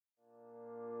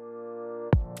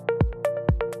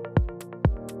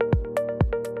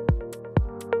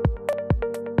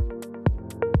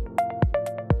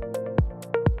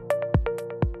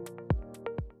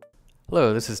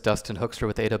Hello, this is Dustin Hoekstra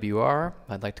with AWR.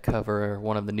 I'd like to cover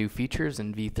one of the new features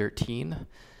in V13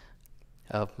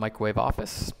 of Microwave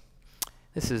Office.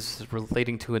 This is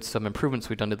relating to some improvements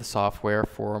we've done to the software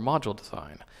for module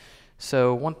design.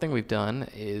 So one thing we've done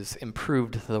is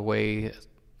improved the ways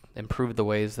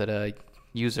that a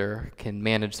user can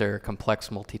manage their complex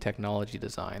multi-technology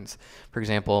designs. For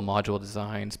example, module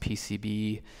designs,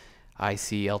 PCB,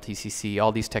 IC, LTCC,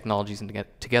 all these technologies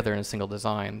together in a single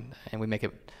design, and we make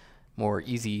it more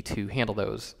easy to handle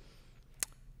those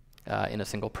in a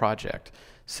single project.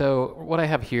 So what I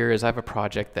have here is I have a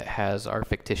project that has our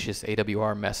fictitious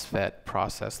AWR MESFET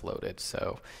process loaded.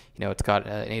 So it's got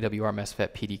an AWR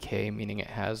MESFET PDK, meaning it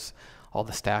has all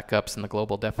the stack ups and the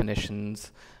global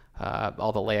definitions,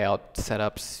 all the layout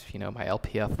setups. My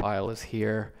LPF file is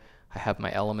here. I have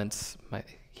my elements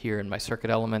here in my circuit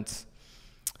elements.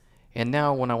 And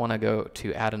now when I want to go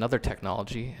to add another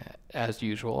technology, as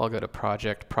usual, I'll go to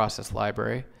Project, Process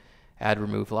Library, Add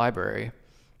Remove Library.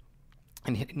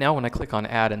 And now when I click on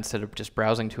Add, instead of just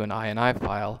browsing to an INI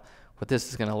file, what this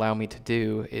is going to allow me to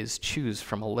do is choose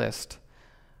from a list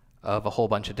of a whole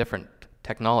bunch of different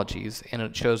technologies, and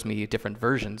it shows me different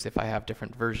versions if I have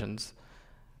different versions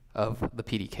of the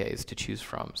PDKs to choose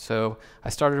from. So I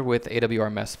started with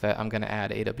AWR MESFET. I'm going to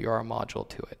add AWR module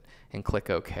to it and click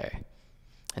OK.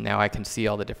 And now I can see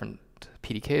all the different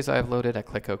PDKs I've loaded. I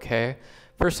click OK.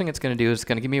 First thing it's going to do is it's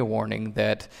going to give me a warning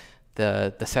that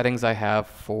the settings I have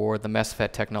for the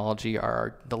MESFET technology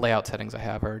the layout settings I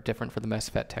have are different for the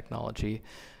MESFET technology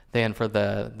than for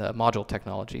the module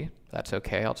technology. That's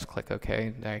OK. I'll just click OK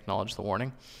and I acknowledge the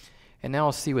warning. And now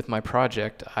I'll see with my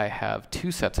project I have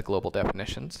two sets of global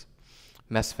definitions,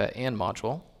 MESFET and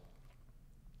module.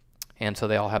 And so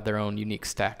they all have their own unique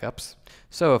stack ups.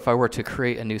 So if I were to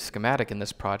create a new schematic in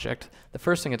this project, the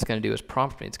first thing it's going to do is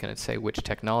prompt me. It's going to say, which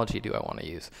technology do I want to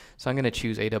use? So I'm going to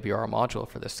choose AWR module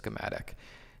for this schematic.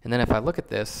 And then if I look at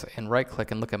this and right click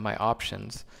and look at my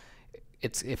options,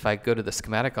 if I go to the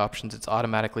schematic options, it's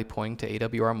automatically pointing to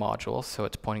AWR module, so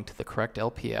it's pointing to the correct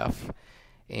LPF.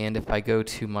 And if I go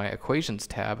to my equations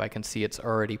tab, I can see it's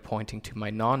already pointing to my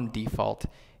non-default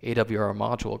AWR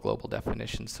module global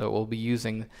definition. So we'll be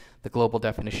using the global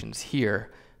definitions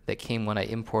here that came when I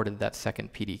imported that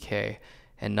second PDK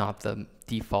and not the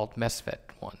default MESFET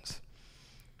ones.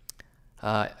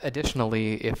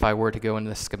 Additionally, if I were to go into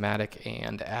the schematic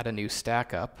and add a new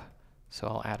stack up, so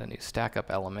I'll add a new stack up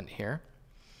element here.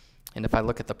 And if I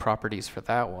look at the properties for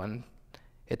that one,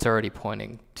 it's already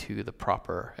pointing to the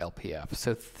proper LPF.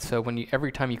 So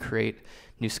every time you create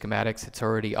new schematics, it's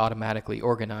already automatically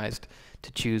organized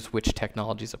to choose which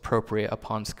technology is appropriate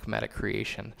upon schematic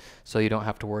creation, so you don't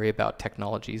have to worry about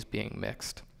technologies being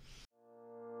mixed.